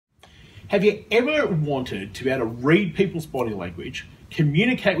Have you ever wanted to be able to read people's body language,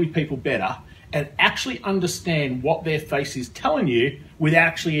 communicate with people better, and actually understand what their face is telling you without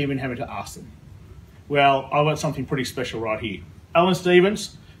actually even having to ask them? Well, I've got something pretty special right here. Alan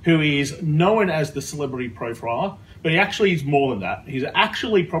Stevens, who is known as the celebrity profiler, but he actually is more than that. He's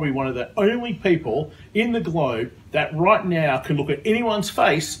actually probably one of the only people in the globe that right now can look at anyone's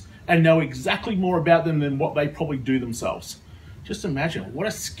face and know exactly more about them than what they probably do themselves. Just imagine what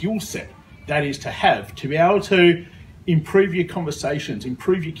a skill set that is to have, to be able to improve your conversations,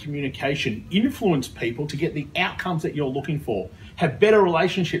 improve your communication, influence people to get the outcomes that you're looking for, have better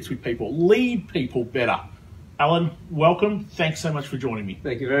relationships with people, lead people better. Alan, welcome. Thanks so much for joining me.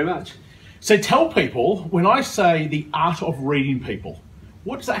 Thank you very much. So tell people, when I say the art of reading people,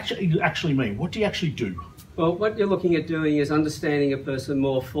 what does that actually mean? What do you actually do? Well, what you're looking at doing is understanding a person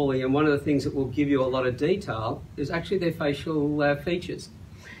more fully, and one of the things that will give you a lot of detail is actually their facial features.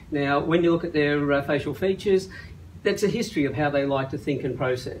 Now, when you look at their facial features, that's a history of how they like to think and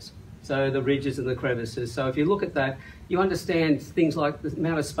process. So the ridges and the crevices. So if you look at that, you understand things like the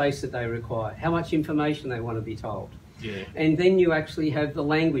amount of space that they require, how much information they want to be told. Yeah. And then you actually have the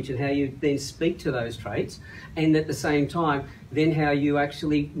language and how you then speak to those traits, and at the same time, then how you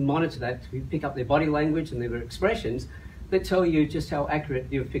actually monitor that to pick up their body language and their expressions that tell you just how accurate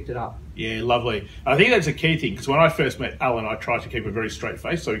you've picked it up. Yeah, lovely. I think that's a key thing, because when I first met Alan, I tried to keep a very straight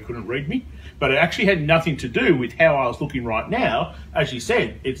face so he couldn't read me, but it actually had nothing to do with how I was looking right now. As you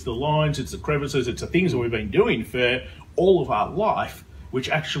said, it's the lines, it's the crevices, it's the things that we've been doing for all of our life, which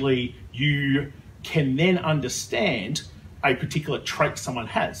actually you can then understand a particular trait someone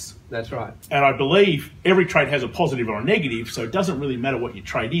has. That's right. And I believe every trait has a positive or a negative, so it doesn't really matter what your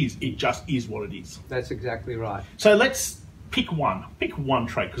trait is, it just is what it is. That's exactly right. So let's pick one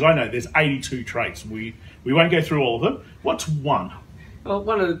trait, because I know there's 82 traits. We won't go through all of them. What's one? Well,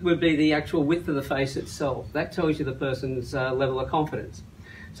 one would be the actual width of the face itself. That tells you the person's level of confidence.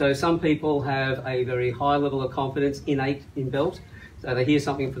 So some people have a very high level of confidence, innate, inbuilt. So they hear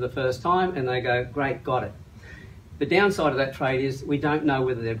something for the first time and they go, great, got it. The downside of that trait is we don't know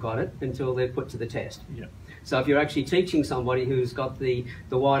whether they've got it until they're put to the test. Yeah. So if you're actually teaching somebody who's got the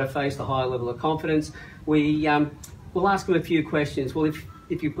wider face, the higher level of confidence, we'll ask them a few questions. Well,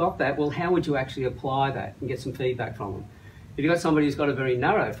 if you've got that, well, how would you actually apply that and get some feedback from them? If you've got somebody who's got a very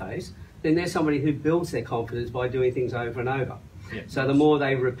narrow face, then they're somebody who builds their confidence by doing things over and over. Yeah. So the more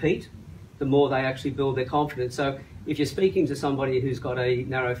they repeat, the more they actually build their confidence. So if you're speaking to somebody who's got a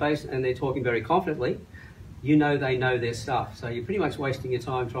narrow face and they're talking very confidently, you know they know their stuff. So you're pretty much wasting your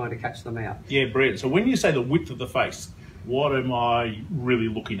time trying to catch them out. Yeah, brilliant. So when you say the width of the face, what am I really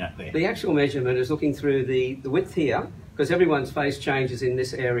looking at there? The actual measurement is looking through the width here, because everyone's face changes in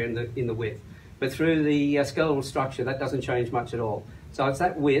this area in the width. But through the skeletal structure, that doesn't change much at all. So it's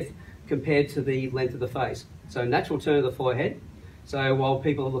that width compared to the length of the face. So natural turn of the forehead. So while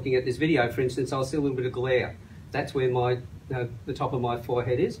people are looking at this video, for instance, I'll see a little bit of glare. That's where the top of my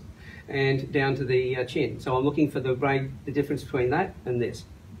forehead is, and down to the chin. So I'm looking for the difference between that and this.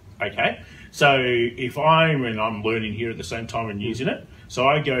 Okay, so if I'm learning here at the same time and using it, so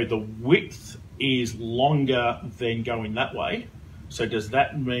I go the width is longer than going that way. So does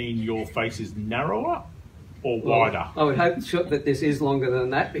that mean your face is narrower or wider? I would hope that this is longer than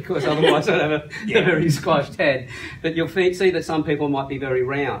that, because otherwise I'd have a very squashed head. But you'll see that some people might be very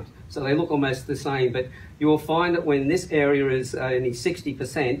round, so they look almost the same. But you will find that when this area is only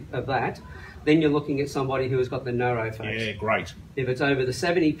 60% of that, then you're looking at somebody who has got the narrow face. Yeah, great. If it's over the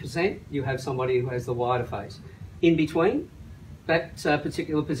 70%, you have somebody who has the wider face. In between, that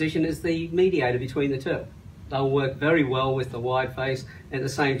particular position is the mediator between the two. They'll work very well with the wide face, and at the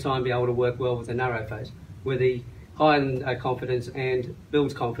same time be able to work well with the narrow face, where the high confidence and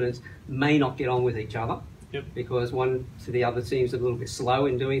builds confidence may not get on with each other. Yep. Because one to the other seems a little bit slow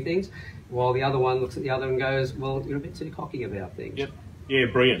in doing things, while the other one looks at the other and goes, well, you're a bit too cocky about things. Yep. Yeah,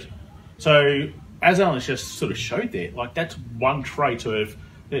 brilliant. So as Alan just sort of showed there, like that's one trait of,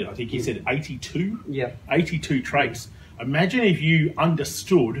 I think he said 82? Yeah. 82 traits. Imagine if you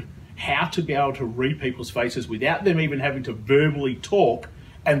understood how to be able to read people's faces without them even having to verbally talk,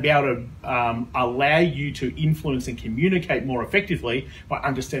 and be able to allow you to influence and communicate more effectively by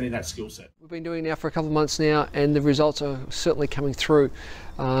understanding that skill set. We've been doing it now for a couple of months now, and the results are certainly coming through.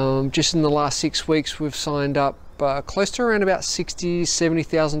 Just in the last 6 weeks, we've signed up close to around about $60,000,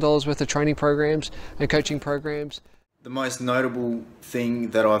 $70,000 worth of training programs and coaching programs. The most notable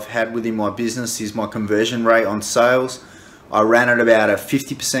thing that I've had within my business is my conversion rate on sales. I ran at about a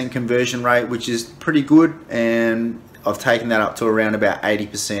 50% conversion rate, which is pretty good, and I've taken that up to around about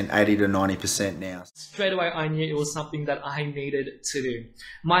 80%, 80 to 90% now. Straight away, I knew it was something that I needed to do.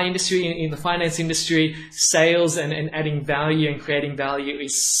 My industry, in the finance industry, sales and adding value and creating value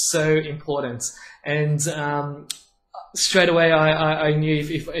is so important. And straight away, I knew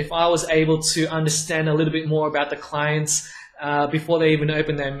if I was able to understand a little bit more about the clients before they even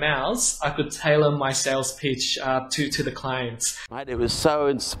open their mouths, I could tailor my sales pitch to the clients. Mate, it was so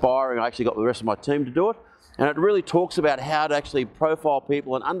inspiring. I actually got the rest of my team to do it. And it really talks about how to actually profile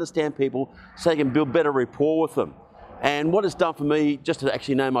people and understand people so you can build better rapport with them. And what it's done for me, just to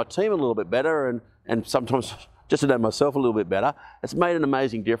actually know my team a little bit better and sometimes just to know myself a little bit better, it's made an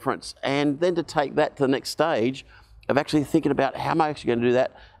amazing difference. And then to take that to the next stage of actually thinking about how am I actually going to do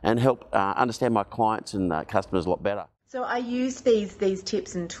that and help understand my clients and customers a lot better. So I use these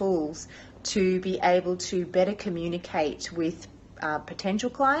tips and tools to be able to better communicate with potential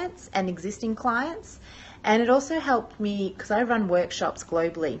clients and existing clients. And it also helped me, because I run workshops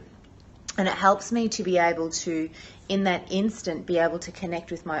globally, and it helps me to be able to, in that instant, be able to connect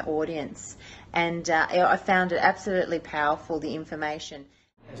with my audience. And I found it absolutely powerful, the information.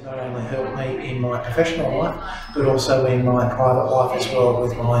 Has not only helped me in my professional life, but also in my private life as well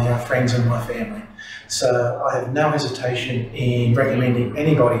with my friends and my family. So I have no hesitation in recommending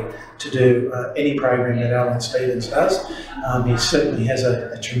anybody to do any program that Alan Stevens does. He certainly has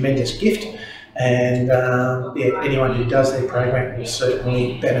a tremendous gift. And yeah, anyone who does their program will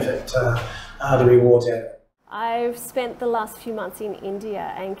certainly benefit the rewards out of it. I've spent the last few months in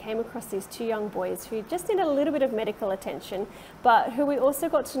India and came across these two young boys who just need a little bit of medical attention, but who we also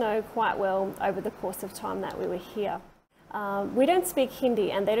got to know quite well over the course of time that we were here. We don't speak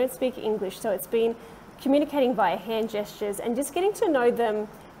Hindi and they don't speak English, so it's been communicating via hand gestures and just getting to know them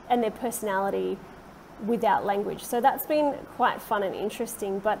and their personality without language. So that's been quite fun and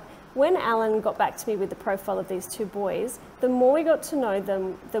interesting. But when Alan got back to me with the profile of these two boys, the more we got to know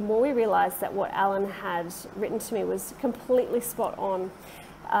them, the more we realised that what Alan had written to me was completely spot on.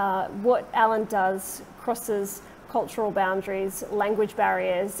 What Alan does crosses cultural boundaries, language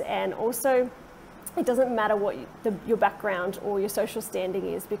barriers, and also it doesn't matter what your background or your social standing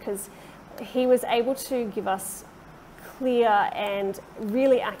is, because he was able to give us clear and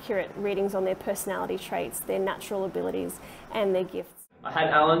really accurate readings on their personality traits, their natural abilities and their gifts. I had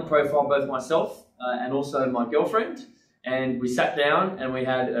Alan profile both myself and also my girlfriend, and we sat down and we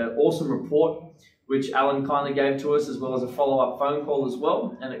had an awesome report which Alan kindly gave to us, as well as a follow-up phone call as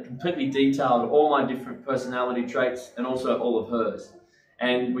well, and it completely detailed all my different personality traits and also all of hers.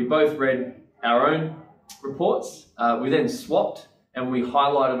 And we both read our own reports. We then swapped and we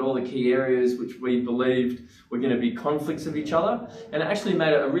highlighted all the key areas which we believed were going to be conflicts of each other, and it actually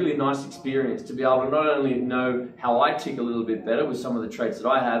made it a really nice experience to be able to not only know how I tick a little bit better with some of the traits that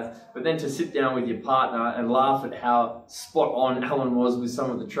I have, but then to sit down with your partner and laugh at how spot on Alan was with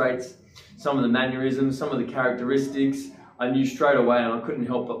some of the traits, some of the mannerisms, some of the characteristics. I knew straight away, and I couldn't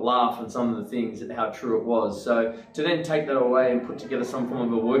help but laugh at some of the things, at how true it was. So to then take that away and put together some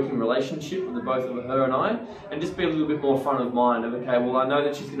form of a working relationship with the both of her and I, and just be a little bit more front of mind of, okay, well, I know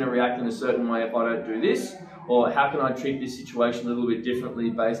that she's going to react in a certain way if I don't do this, or how can I treat this situation a little bit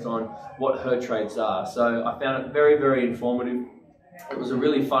differently based on what her traits are. So I found it very, very informative. It was a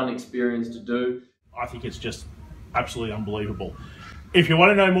really fun experience to do. I think it's just absolutely unbelievable. If you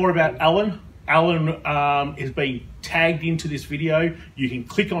want to know more about Alan is being tagged into this video. You can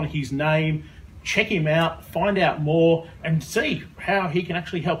click on his name, check him out, find out more, and see how he can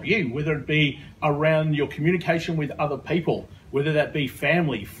actually help you, whether it be around your communication with other people, whether that be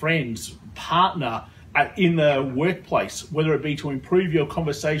family, friends, partner, in the workplace, whether it be to improve your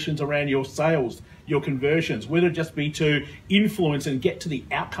conversations around your sales, your conversions, whether it just be to influence and get to the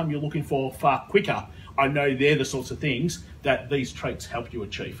outcome you're looking for far quicker. I know they're the sorts of things that these traits help you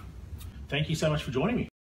achieve. Thank you so much for joining me.